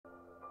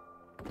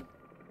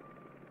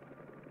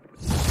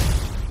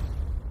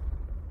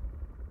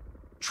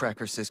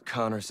tracker says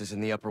Connors is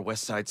in the Upper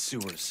West Side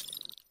sewers.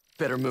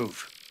 Better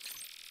move.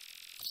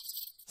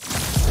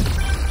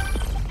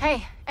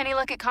 Hey, any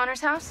luck at Connor's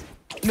house?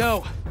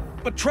 No,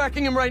 but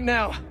tracking him right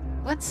now.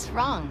 What's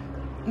wrong?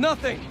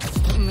 Nothing.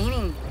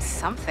 Meaning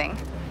something.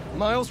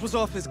 Miles was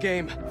off his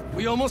game.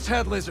 We almost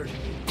had Lizard.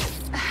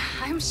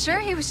 I'm sure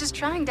he was just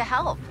trying to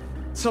help.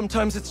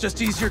 Sometimes it's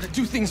just easier to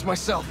do things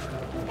myself.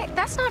 Hey,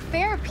 that's not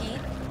fair,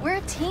 Pete. We're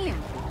a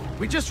team.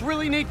 We just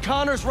really need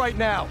Connors right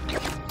now.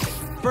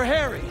 For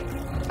Harry.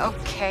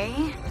 Okay.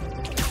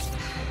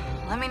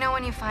 Let me know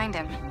when you find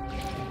him.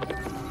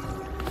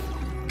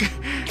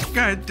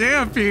 God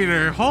damn,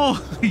 Peter.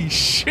 Holy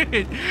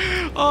shit.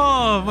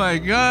 Oh my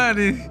god.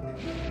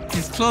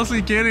 He's closely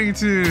getting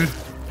to...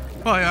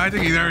 Oh, I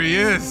think he already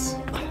is.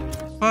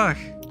 Fuck.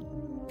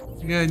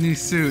 You got a new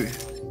suit.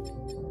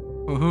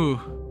 For who?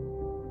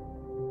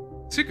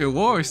 Secret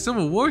War,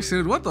 Civil War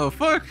suit? What the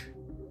fuck?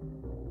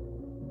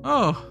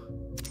 Oh.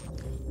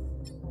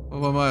 What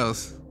about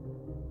Miles?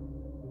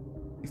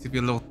 Needs to be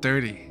a little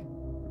 30.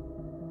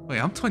 Wait,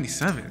 I'm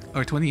 27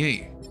 or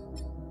 28.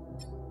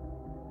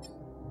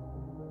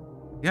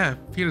 Yeah,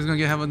 Peter's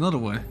gonna have another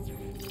one.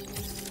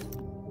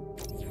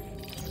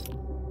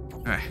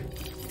 Alright.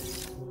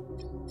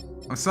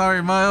 I'm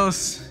sorry,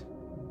 Miles.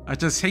 I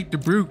just hate the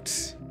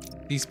brutes.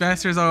 These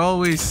bastards are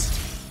always...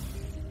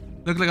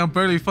 Look like I'm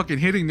barely fucking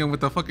hitting them with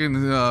the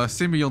fucking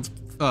Simeon's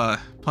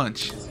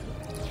punch.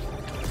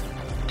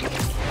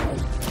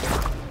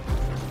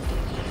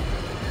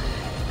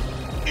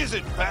 Is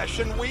it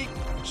Fashion Week?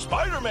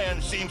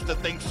 Spider-Man seems to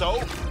think so,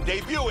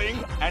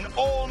 debuting an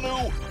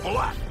all-new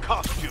black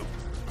costume.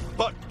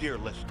 But, dear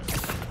listener,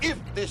 if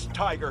this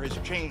tiger has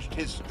changed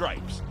his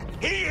stripes,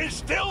 he is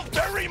still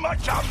very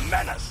much a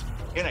menace.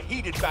 In a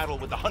heated battle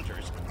with the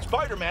Hunters,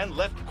 Spider-Man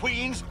left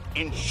Queens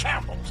in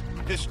shambles,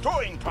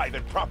 destroying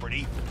private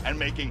property and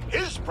making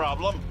his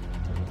problem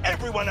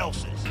everyone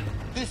else's.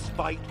 This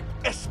fight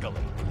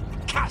escalated,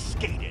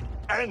 cascaded,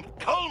 and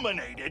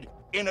culminated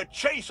in a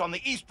chase on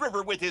the East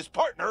River with his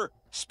partner,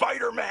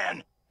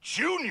 Spider-Man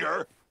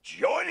Jr.,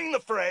 joining the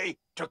fray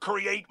to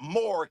create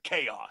more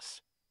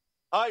chaos.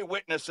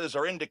 Eyewitnesses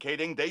are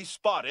indicating they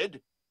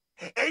spotted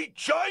a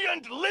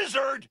giant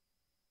lizard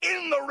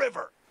in the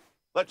river.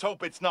 Let's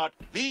hope it's not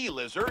the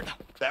lizard.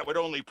 That would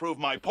only prove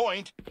my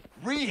point.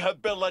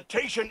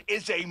 Rehabilitation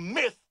is a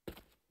myth,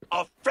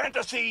 a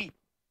fantasy,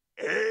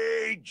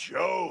 a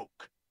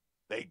joke.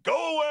 They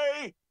go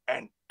away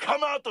and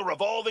come out the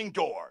revolving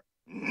door.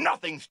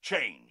 Nothing's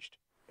changed,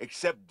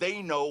 except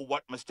they know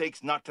what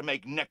mistakes not to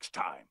make next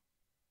time.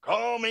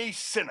 Call me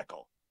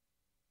cynical,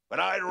 but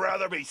I'd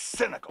rather be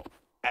cynical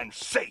and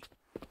safe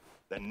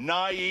than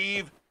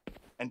naive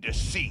and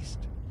deceased.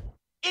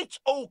 It's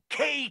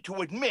okay to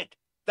admit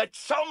that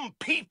some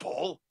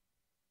people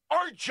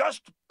are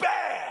just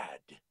bad.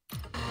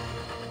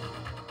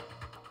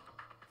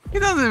 He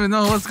doesn't even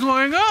know what's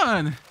going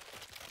on.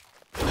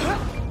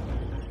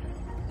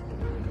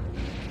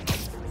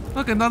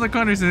 Look, another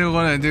Connors didn't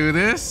want to do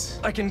this.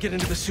 I can get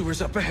into the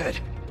sewers up ahead.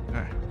 All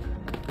right.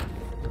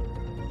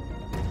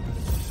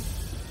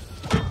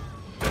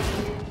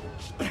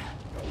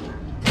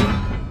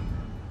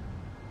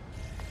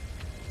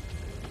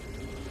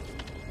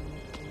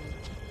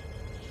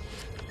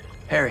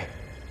 Harry.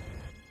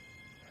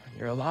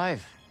 You're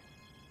alive.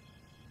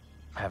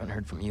 I haven't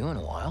heard from you in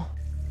a while.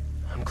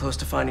 I'm close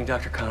to finding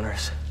Dr.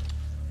 Connors.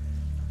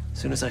 As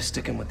soon as I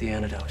stick him with the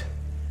antidote,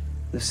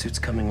 this suit's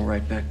coming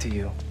right back to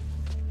you.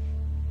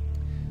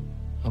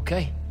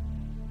 Okay.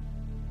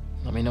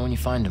 Let me know when you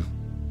find him.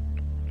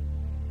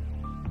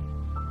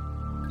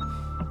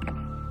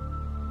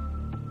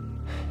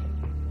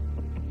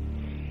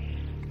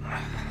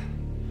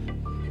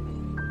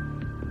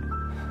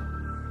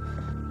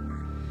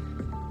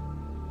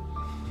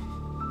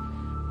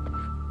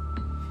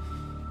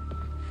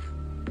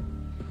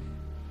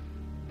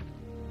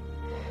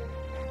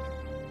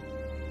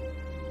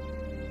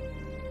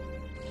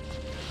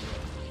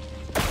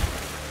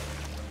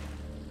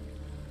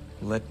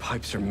 Lead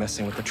pipes are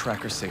messing with the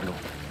tracker signal.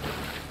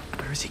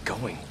 Where is he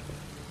going?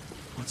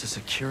 What's a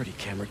security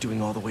camera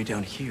doing all the way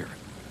down here?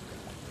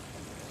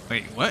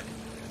 Wait, what?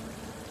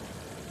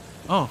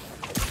 Oh.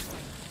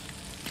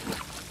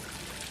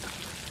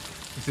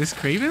 Is this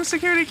Craven's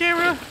security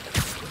camera?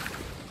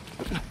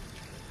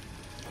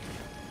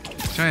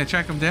 Trying to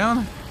track him down?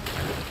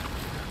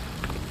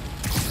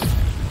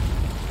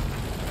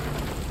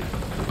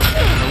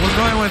 What's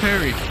going on with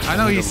Harry? I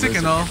know he's sick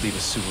and all. Leave a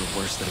sewer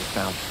worse than he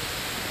found.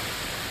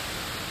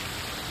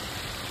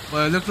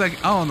 Well, it looks like,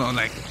 I don't know,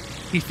 like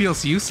he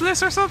feels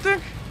useless or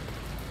something?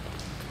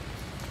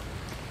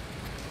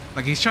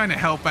 Like he's trying to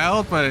help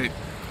out, but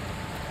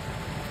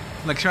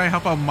like trying to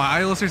help out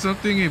Miles or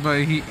something,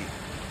 but he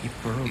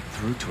burrowed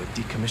through to a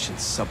decommissioned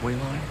subway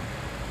line?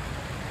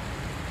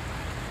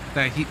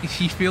 That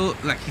he feel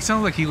like he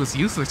sounds like he was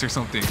useless or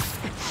something.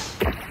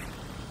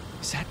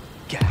 Is that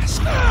gas?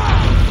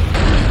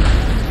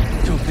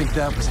 Don't think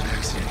that was an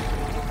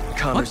accident.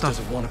 Connors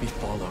doesn't want to be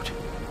followed.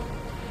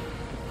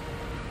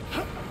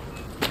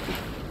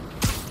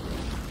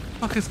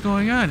 What the fuck is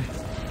going on?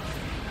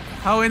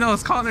 How we know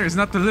it's Connor is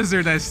not the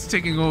lizard that's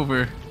taking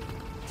over.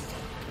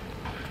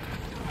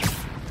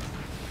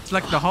 It's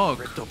like the Hulk.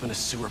 Ripped open a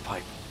sewer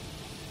pipe.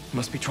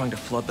 Must be trying to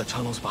flood the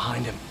tunnels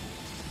behind him.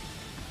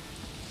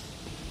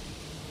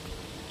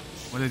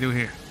 What do they do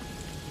here?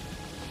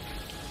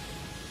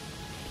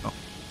 Oh.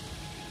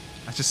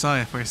 I just saw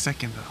it for a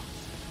second though.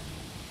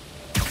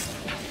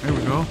 There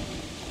we go.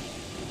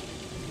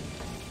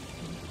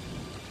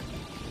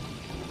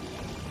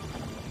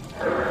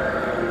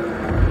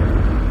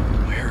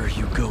 Where are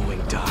you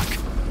going, Doc?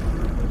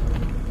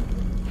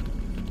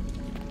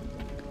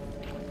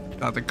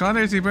 Dr.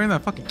 Connors, you better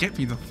not fucking get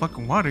me the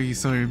fucking water, you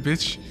sorry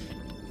bitch.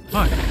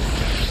 Fuck.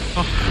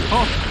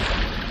 Oh.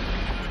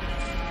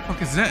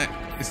 Fuck is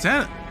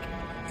that?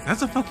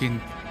 That's a fucking...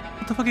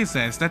 What the fuck is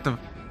that? Is that the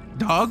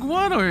dog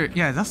one or...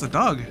 Yeah, that's the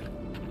dog.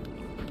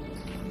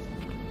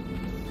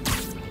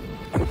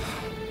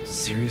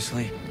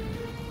 Seriously?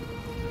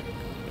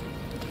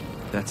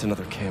 That's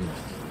another camera.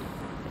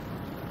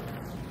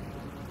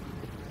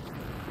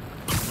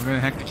 We're gonna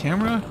hack the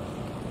camera?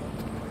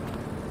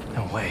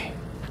 No way.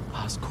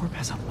 Oscorp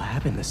has a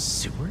lab in the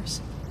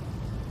sewers?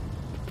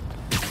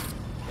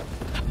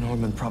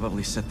 Norman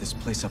probably set this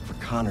place up for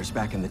Connors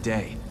back in the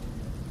day.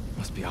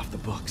 Must be off the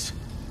books.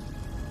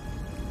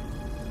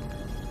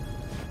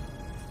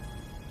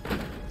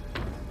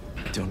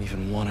 Don't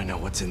even want to know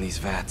what's in these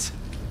vats.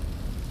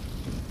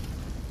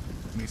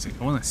 Let me see.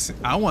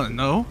 I want to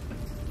know.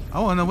 I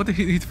want to know what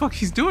the fuck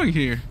he's doing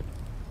here.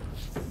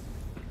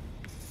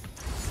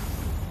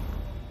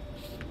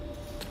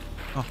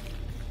 Oh.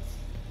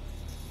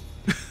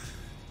 What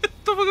the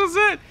fuck was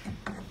that?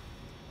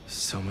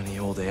 So many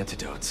old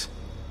antidotes.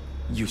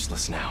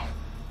 Useless now.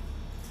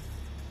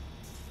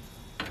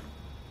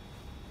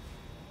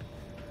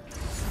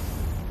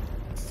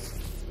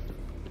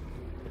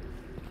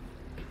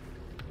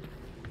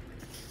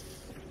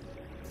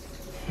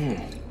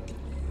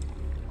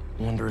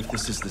 Wonder if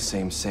this is the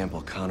same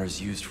sample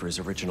Connors used for his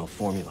original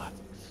formula.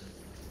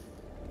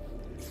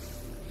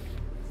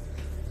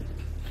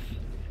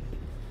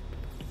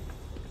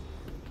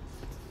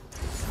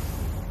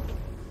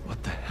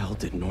 What the hell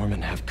did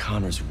Norman have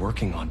Connors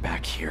working on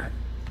back here?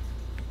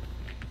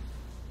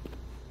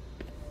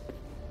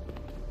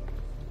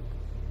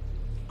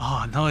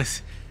 Oh no,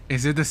 is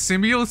it the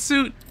symbiote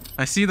suit?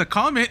 I see the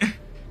comet.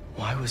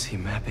 Why was he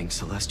mapping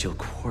celestial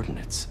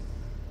coordinates?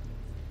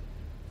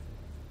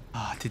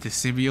 Ah, did the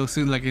symbiote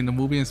suit like in the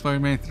movie in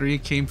Spider-Man 3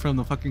 came from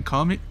the fucking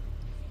comet?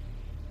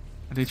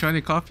 Are they trying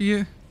to copy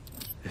it?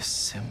 This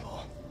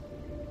symbol.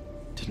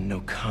 Didn't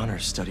know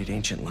Connors studied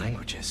ancient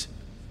languages.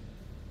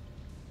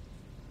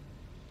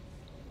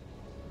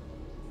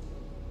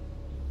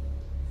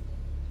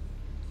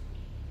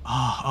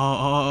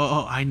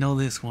 Oh, I know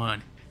this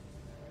one.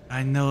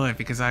 I know it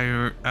because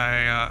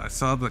I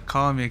saw the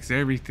comics,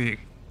 everything.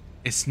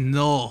 It's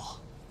Null,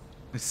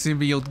 the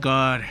symbiote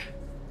god.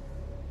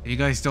 You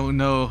guys don't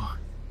know.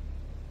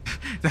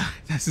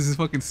 That's his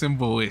fucking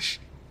symbol-ish.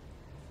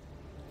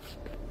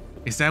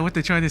 Is that what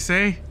they're trying to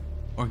say?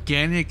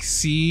 Organic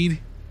seed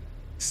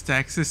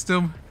stack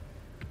system?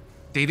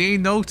 They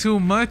didn't know too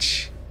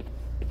much?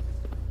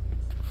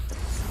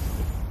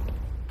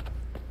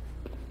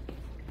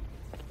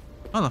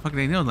 How the fuck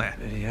they know that?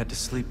 Bet he had to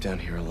sleep down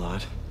here a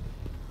lot.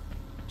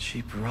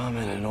 Cheap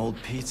ramen and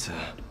old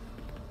pizza.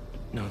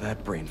 Know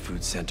that brain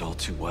food scent all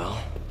too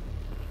well.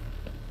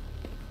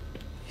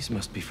 These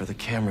must be for the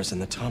cameras in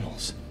the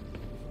tunnels.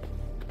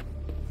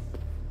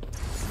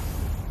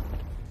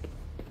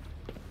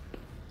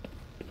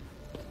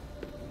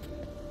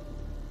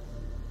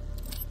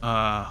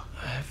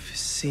 I've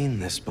seen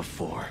this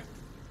before.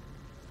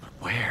 But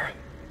where?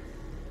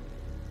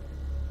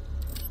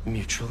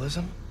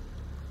 Mutualism?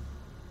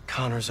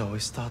 Connors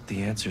always thought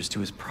the answers to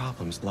his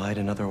problems lied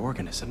in other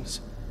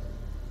organisms.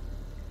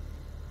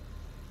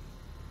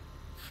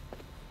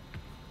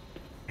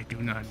 I do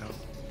not know.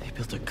 They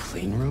built a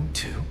clean room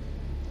too?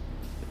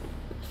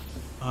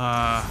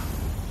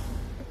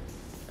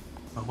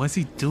 What's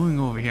he doing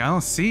over here? I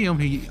don't see him.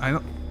 I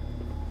don't...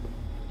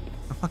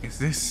 The fuck is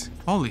this?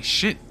 Holy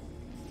shit.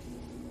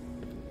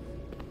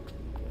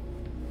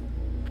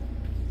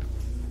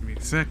 Give me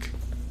a sec.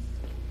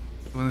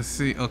 I wanna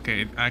see.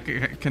 Okay, I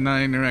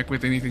cannot interact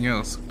with anything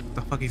else. What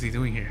the fuck is he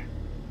doing here?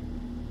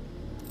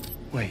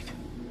 Wait.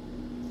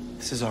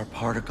 This is our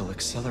particle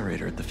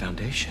accelerator at the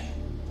Foundation.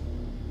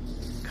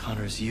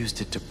 Connors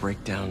used it to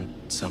break down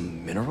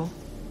some mineral?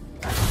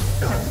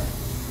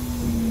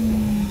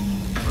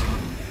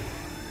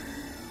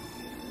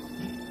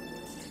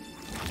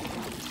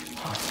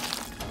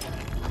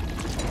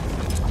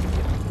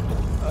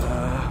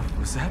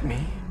 Was that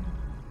me?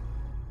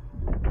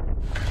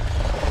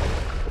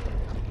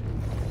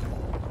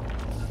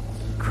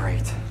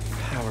 Great.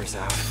 Power's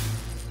out.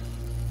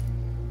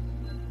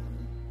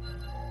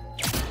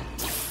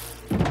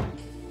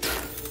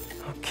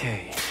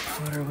 Okay,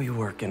 what are we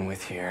working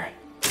with here?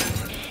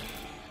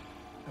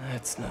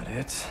 That's not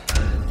it.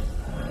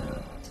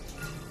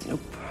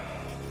 Nope.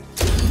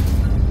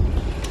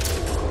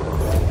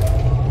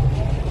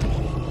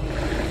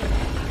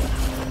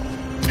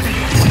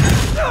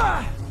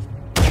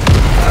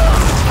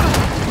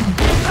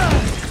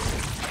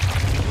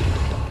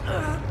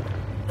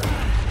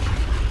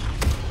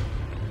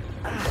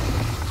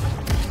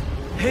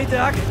 Hey,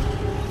 Doc.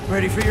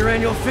 Ready for your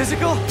annual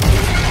physical? I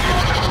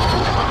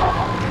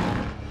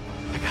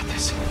got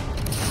this.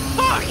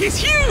 Fuck, he's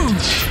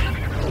huge!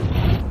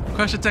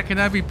 Crush attack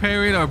cannot be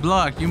parried or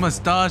blocked. You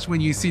must dodge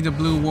when you see the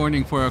blue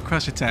warning for a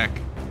crush attack.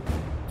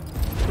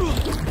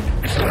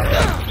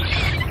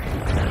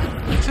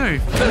 Sorry,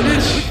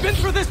 finish. We've been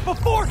through this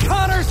before,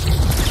 Connors!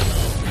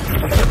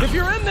 If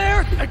you're in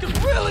there, I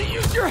could really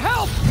use your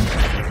help!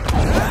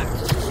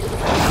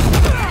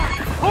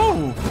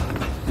 Oh!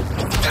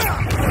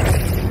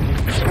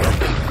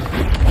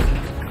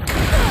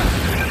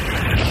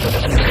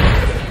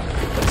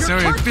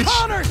 Sorry, bitch.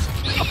 Connors,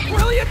 a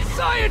brilliant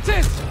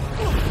scientist!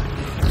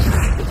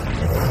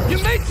 You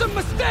made some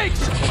mistakes,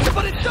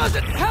 but it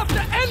doesn't have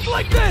to end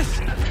like this!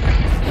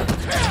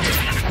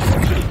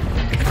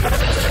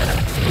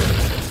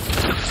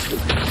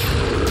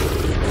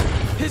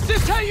 Is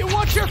this how you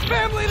want your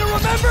family to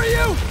remember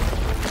you?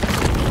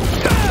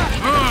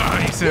 Oh,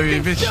 you sorry,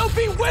 you can bitch. still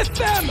be with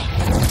them!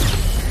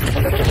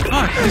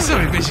 Oh, this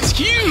sorry, bitch is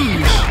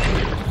huge!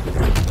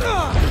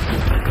 Oh,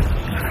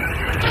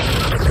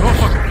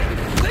 fuck.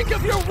 Think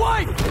of your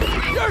wife!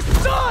 Your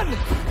son!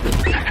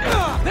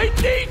 They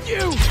need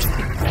you!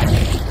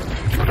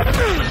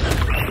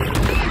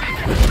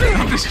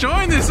 I'm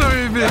destroying this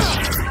sorry, bitch!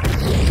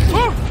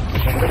 Woo!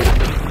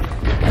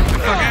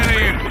 Fuck out of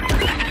here!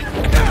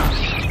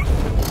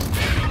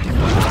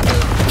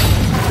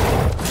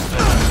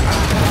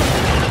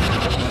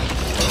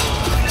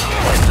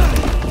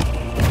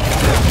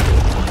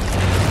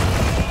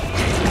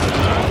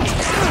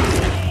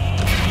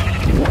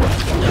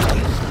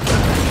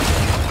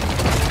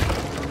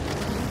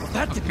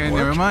 Okay,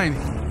 never mind.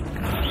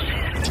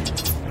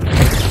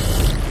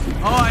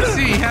 Oh, I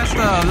see. He has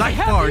the light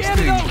bars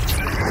thing.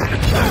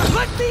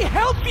 Let me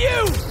help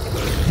you!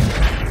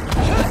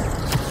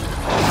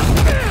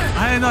 I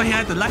didn't know he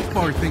had the light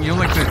bar thing. You know,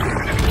 like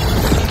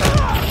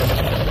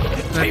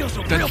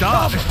the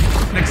dot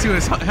next to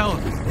his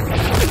health.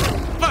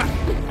 Fuck!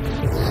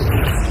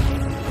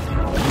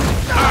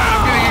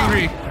 I'm getting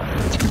angry.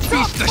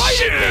 Beat the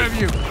shit out of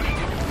you.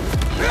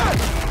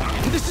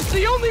 This is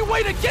the only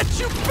way to get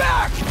you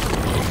back!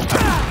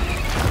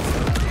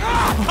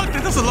 Fuck,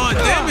 that does a lot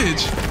of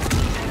damage.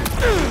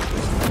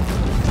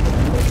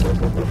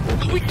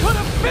 We could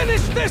have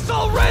finished this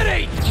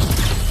already!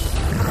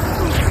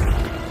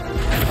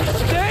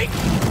 Stay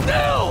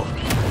still!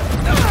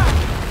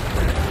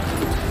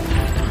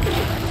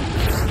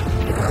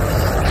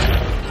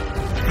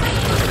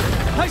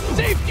 I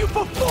saved you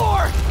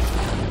before!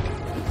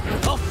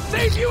 I'll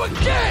save you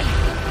again!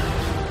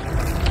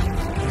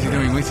 What's he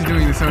doing? What's he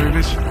doing, this sorry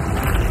bitch?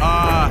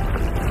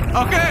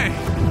 Okay!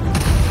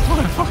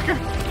 Motherfucker!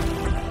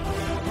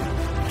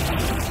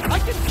 I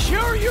can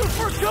cure you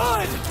for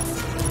good!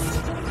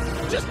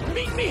 Just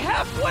meet me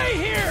halfway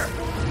here!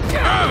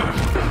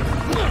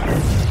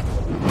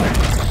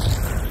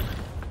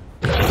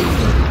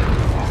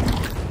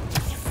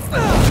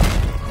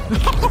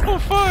 Oh,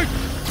 fuck!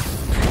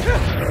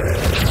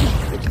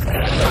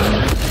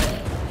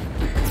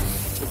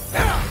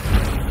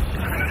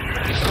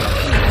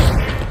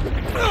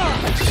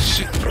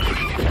 Shit.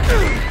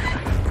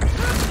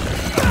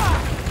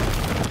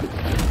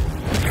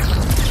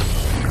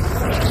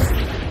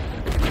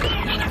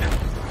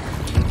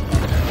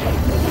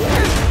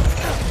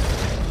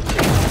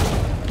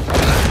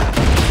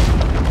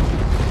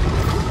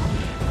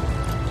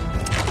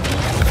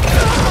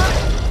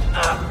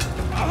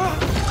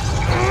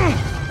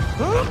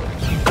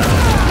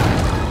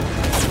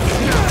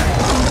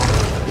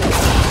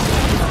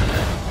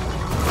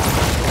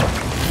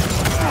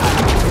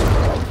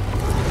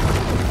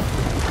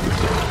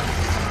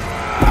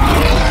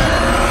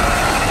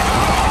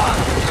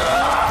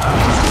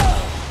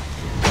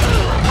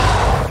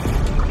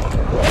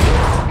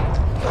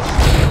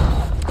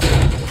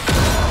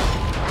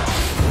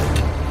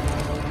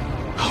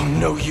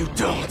 No, you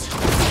don't.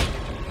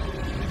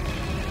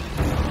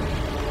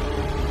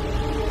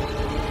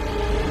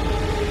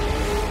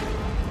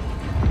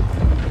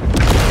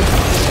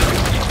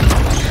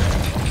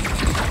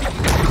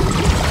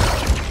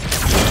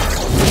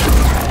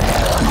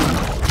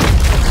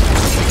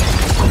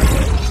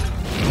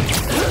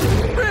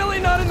 Really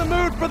not in the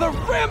mood for the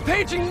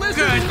rampaging lizard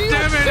God in New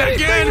damn York it, City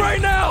again! thing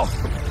right now!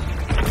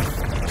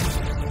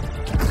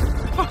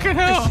 Fucking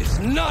hell! This is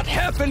not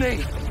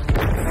happening!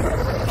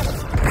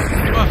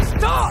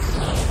 Stop!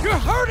 You're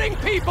hurting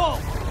people!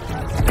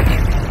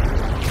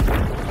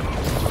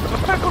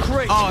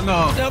 Great. Oh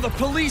no! Now the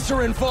police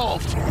are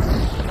involved.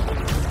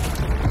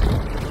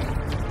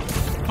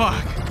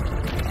 Fuck!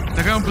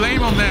 They're gonna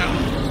blame him now.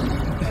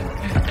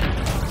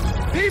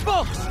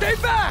 People, stay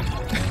back!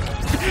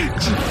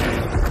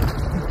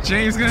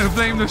 James gonna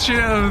blame the shit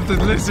out of the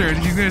lizard.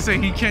 He's gonna say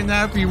he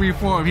cannot be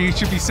reformed. He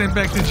should be sent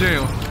back to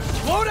jail.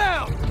 Slow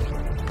down!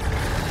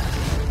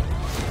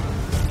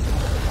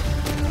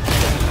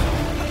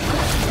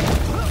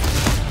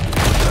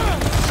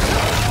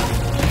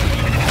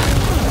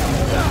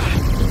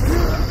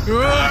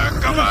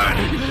 Come on!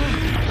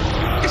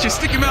 Get your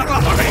sticky mouth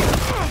off of me!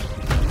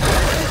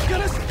 It's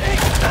gonna stink!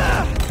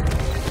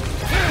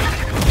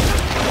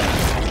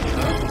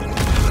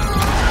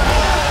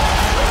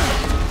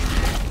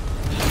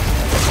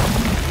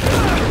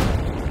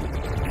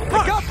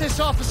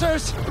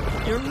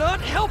 You're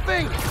not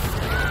helping!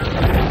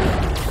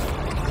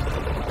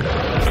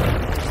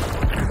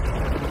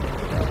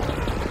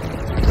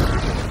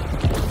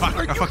 Fuck,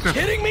 Are I fucked you up.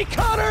 kidding me,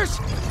 Connors?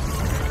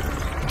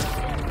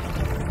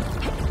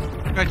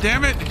 God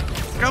damn it!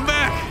 Come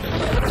back!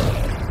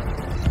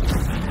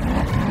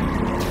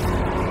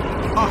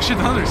 Oh shit,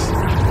 the hunters!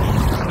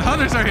 The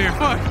hunters are here,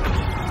 fuck!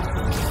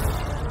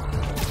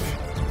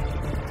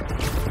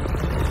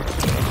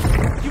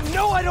 You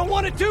know I don't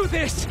want to do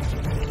this!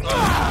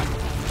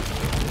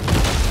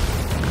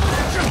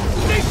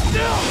 Stay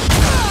still!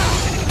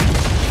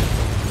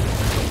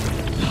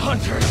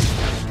 Hunters!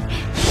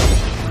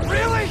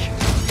 Really?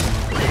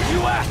 You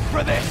asked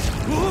for this!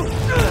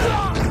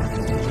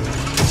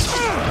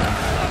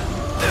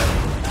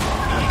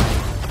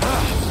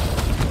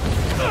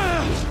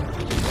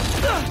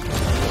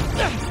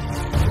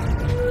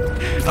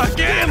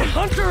 Again! Damn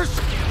hunters!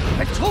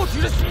 I told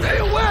you to stay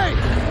away!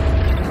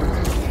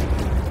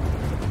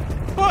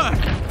 What?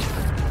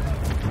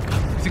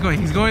 Where's he going?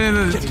 He's going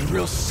into Getting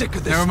real sick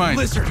of this Never mind.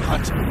 lizard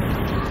hunt.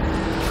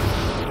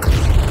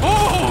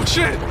 Oh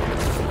shit!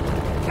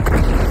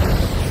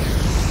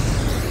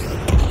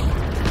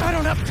 I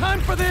don't have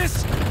time for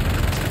this!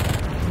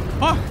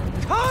 What?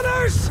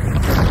 Connors!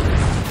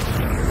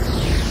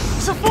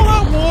 It's a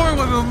full-out war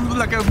with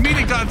like a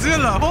mini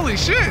Godzilla. Holy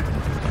shit!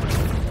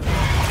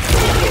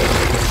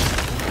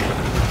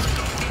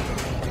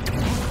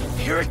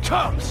 Here it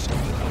comes!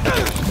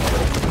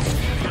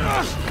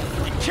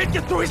 You can't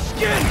get through his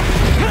skin!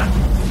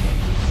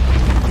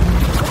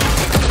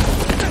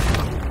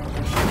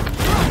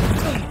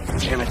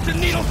 Damn it, the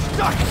needle's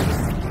stuck!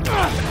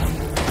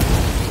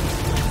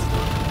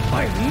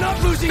 I am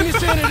not losing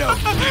this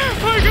antidote!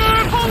 My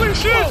god, holy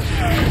shit!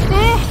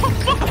 Oh,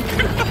 fuck!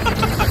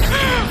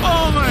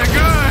 Oh my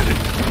god!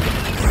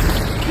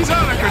 He's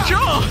out of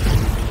control!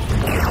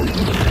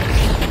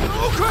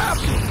 Oh crap!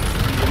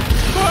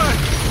 What?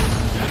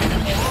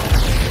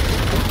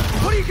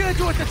 What are you gonna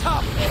do at the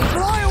top?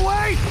 Fly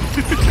away?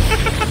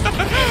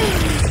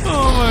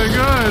 Oh my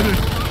god!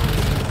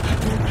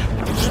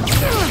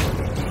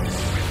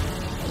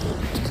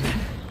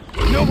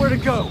 Nowhere to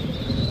go.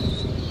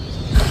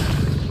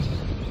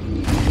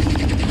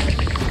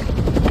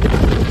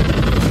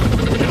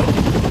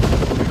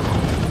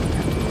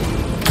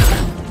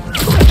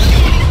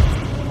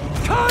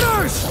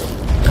 Connors!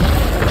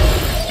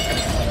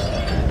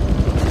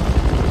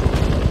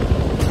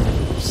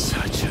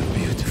 Such a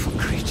beautiful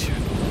creature.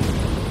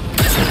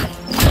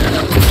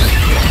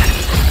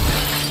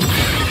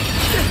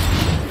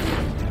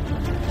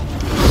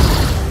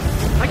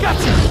 I got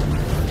you!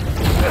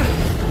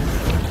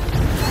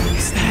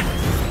 Is that...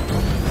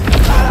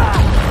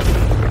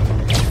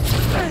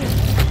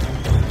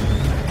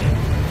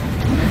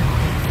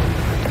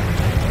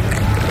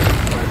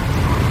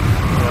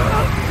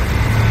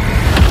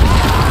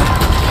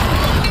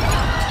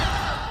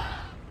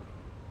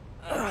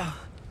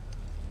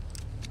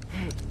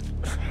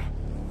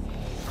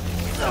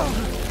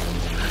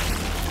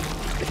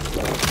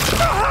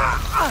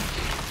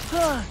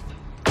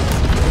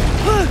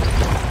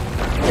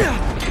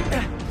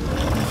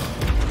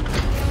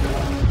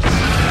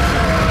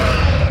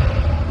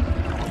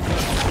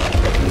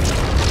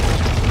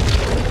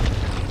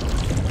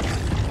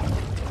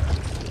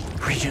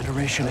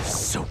 Regeneration is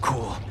so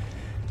cool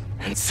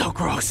and so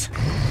gross.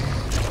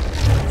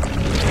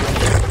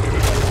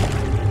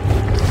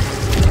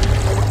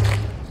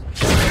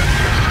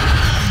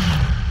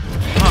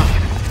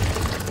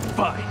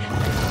 Fine.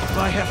 If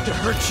I have to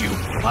hurt you,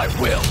 I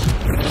will.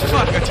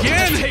 Fuck,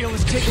 again? This tale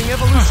is taking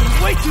evolution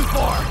way too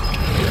far.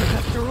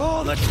 After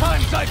all the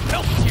times I've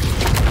helped you,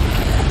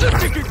 I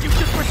figured you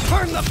could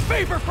return the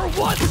favor for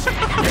once.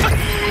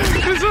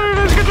 Sorry,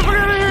 let's get the fuck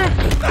out of here!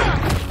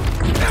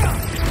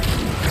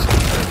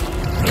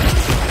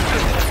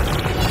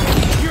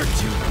 You're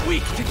too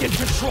weak to get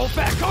control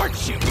back,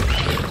 aren't you?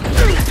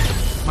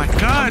 My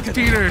god,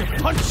 Peter!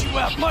 Punch you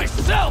out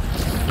myself.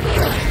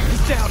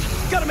 He's down.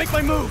 Gotta make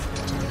my move.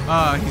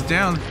 He's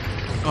down.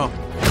 Oh.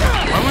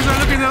 Why was I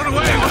looking the other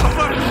way? What the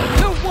fuck?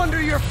 No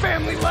wonder your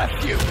family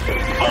left you.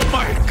 Oh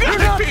my You're god,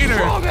 not Peter!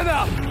 strong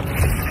enough.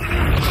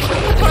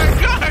 Oh my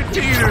god,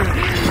 Peter!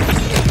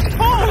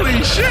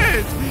 Holy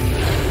shit!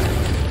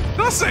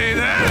 Don't say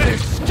that! They're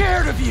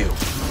scared of you,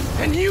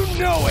 and you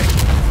know it.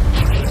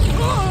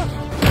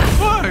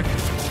 Fuck!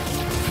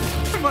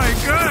 Oh my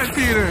god,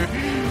 Peter!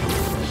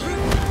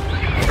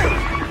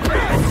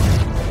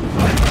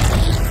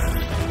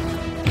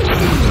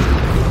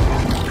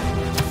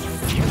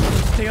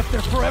 Stay up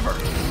there forever.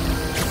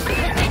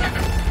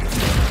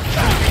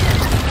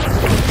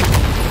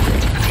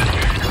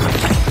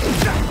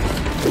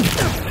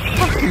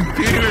 Fucking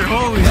Peter,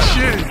 holy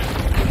shit!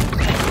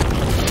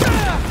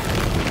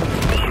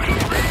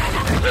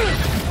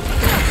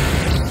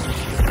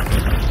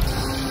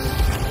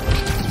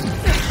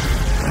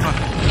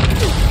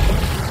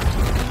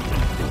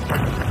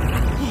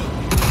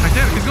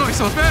 He's going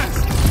so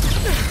fast!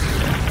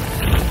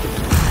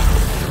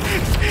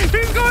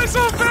 He's going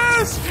so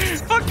fast!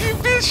 Fuck you,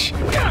 bitch!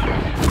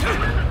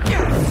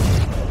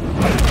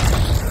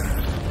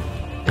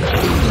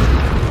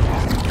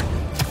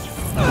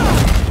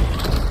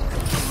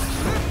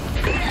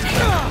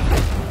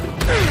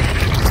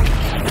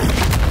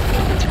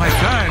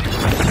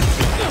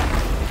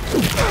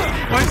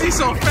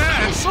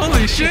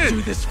 shit!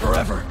 Do this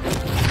forever.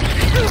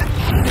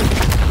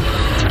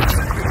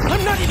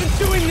 I'm not even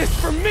doing this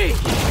for me.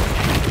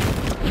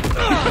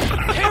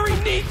 Harry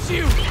needs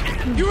you.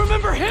 You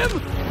remember him?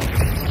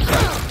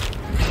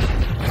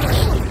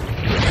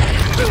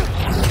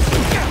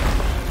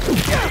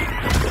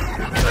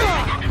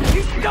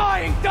 He's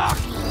dying, Doc.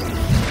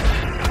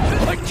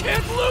 I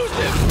can't lose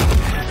him.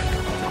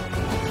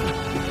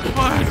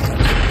 What?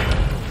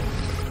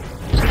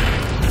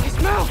 His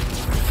mouth.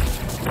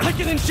 I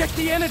can inject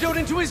the antidote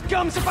into his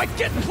gums if I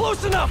get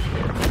close enough.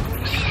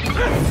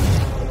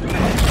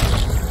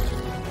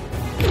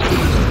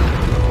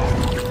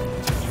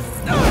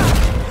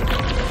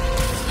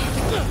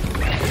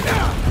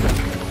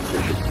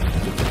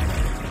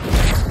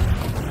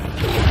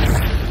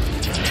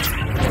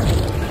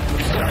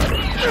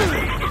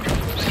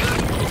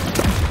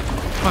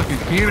 Fucking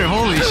Peter,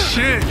 holy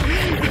shit!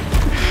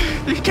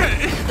 You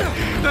can't.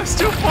 That's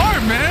too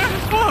far, man!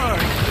 Fuck!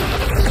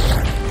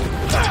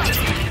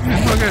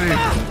 Look at it.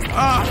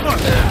 Ah, fuck!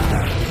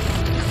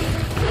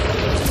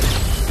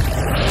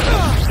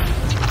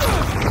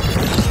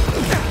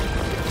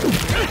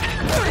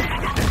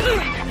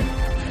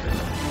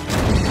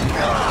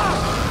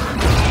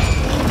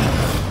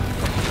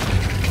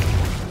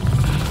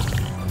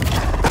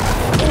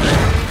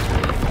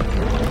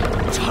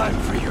 Time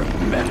for your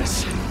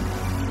medicine.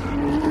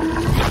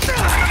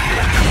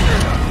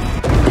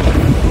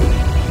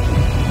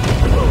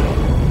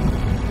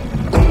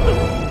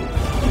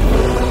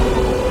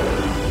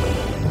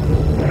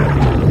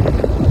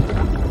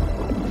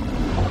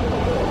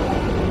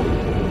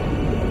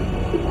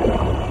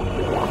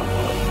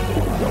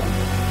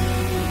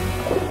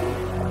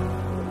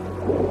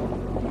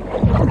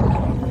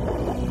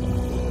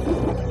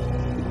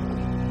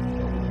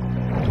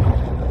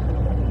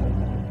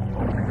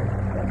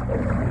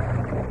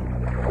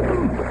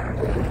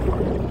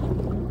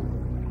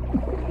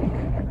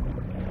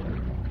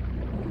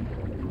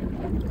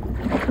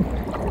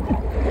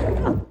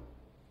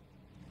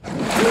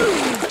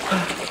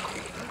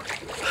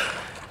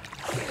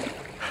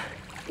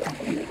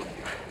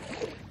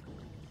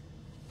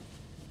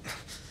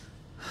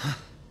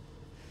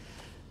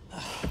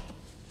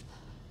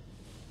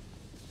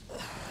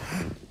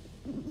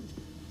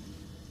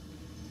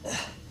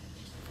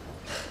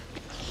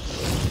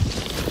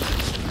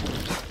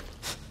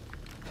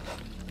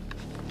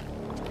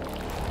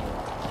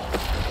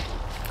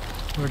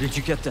 Where did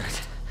you get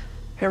that?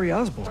 Harry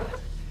Osborn.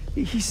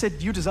 He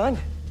said you designed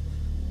it.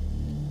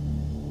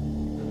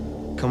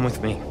 Come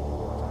with me.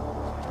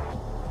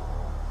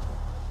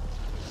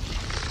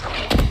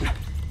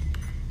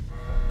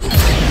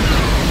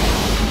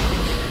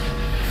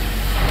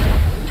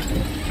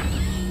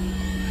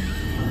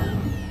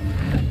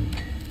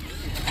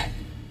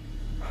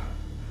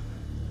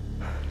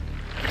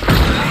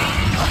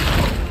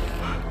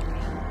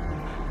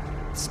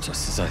 It's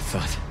just as I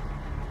thought.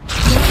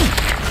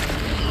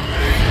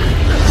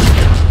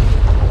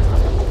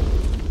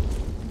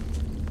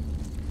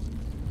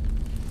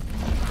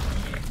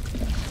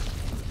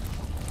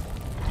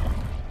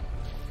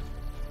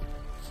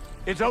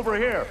 It's over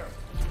here.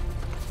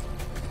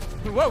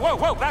 Whoa, whoa,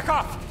 whoa, back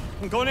off!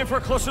 I'm going in for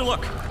a closer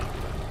look.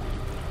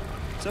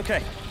 It's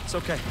okay, it's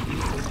okay.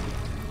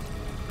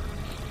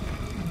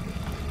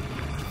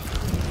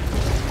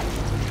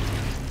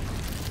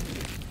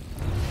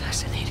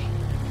 Fascinating.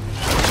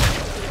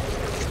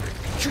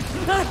 Shoot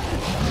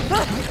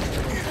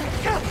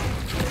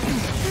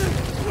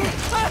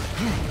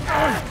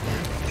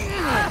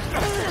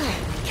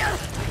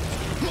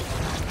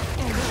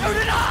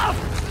it off!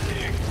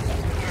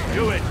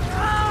 Do it.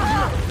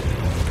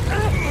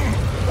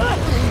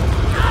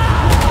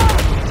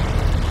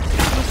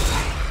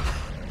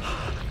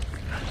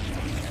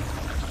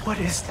 What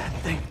is that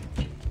thing?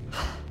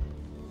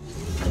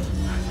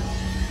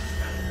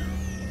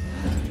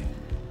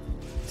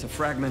 It's a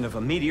fragment of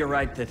a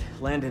meteorite that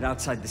landed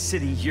outside the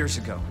city years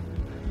ago.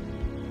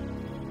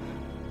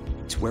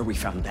 It's where we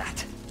found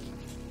that.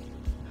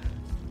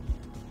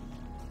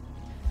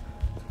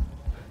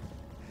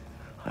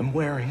 I'm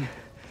wearing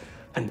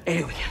an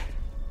alien.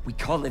 We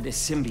call it a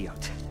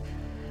symbiote.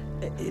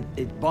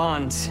 It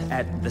bonds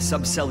at the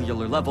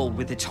subcellular level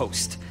with its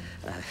host.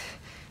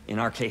 In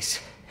our case,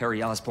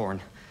 Harry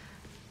Osborn.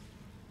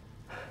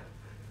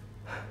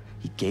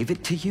 He gave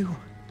it to you?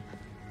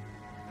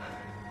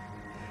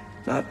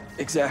 Not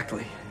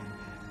exactly.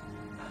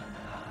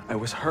 I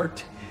was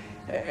hurt,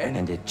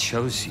 And it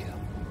chose you.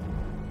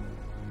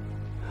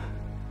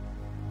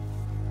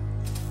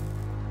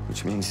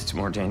 Which means it's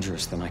more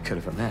dangerous than I could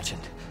have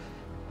imagined.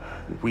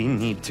 We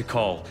need to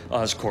call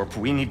Oscorp.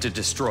 We need to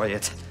destroy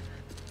it.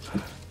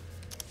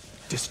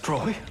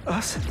 Destroy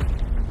us?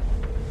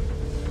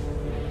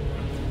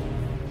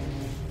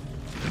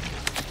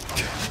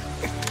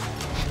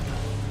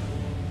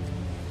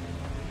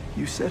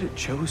 You said it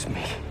chose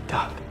me,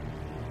 Doc.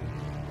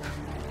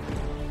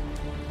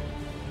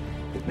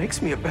 It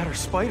makes me a better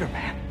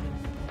Spider-Man.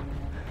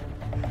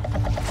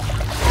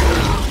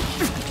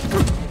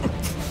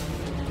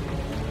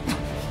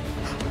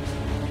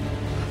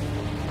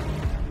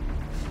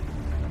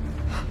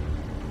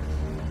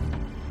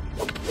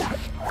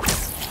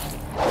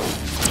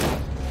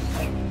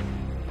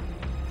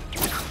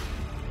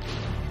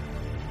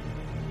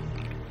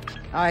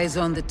 Eyes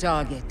on the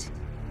target.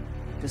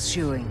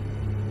 Pursuing.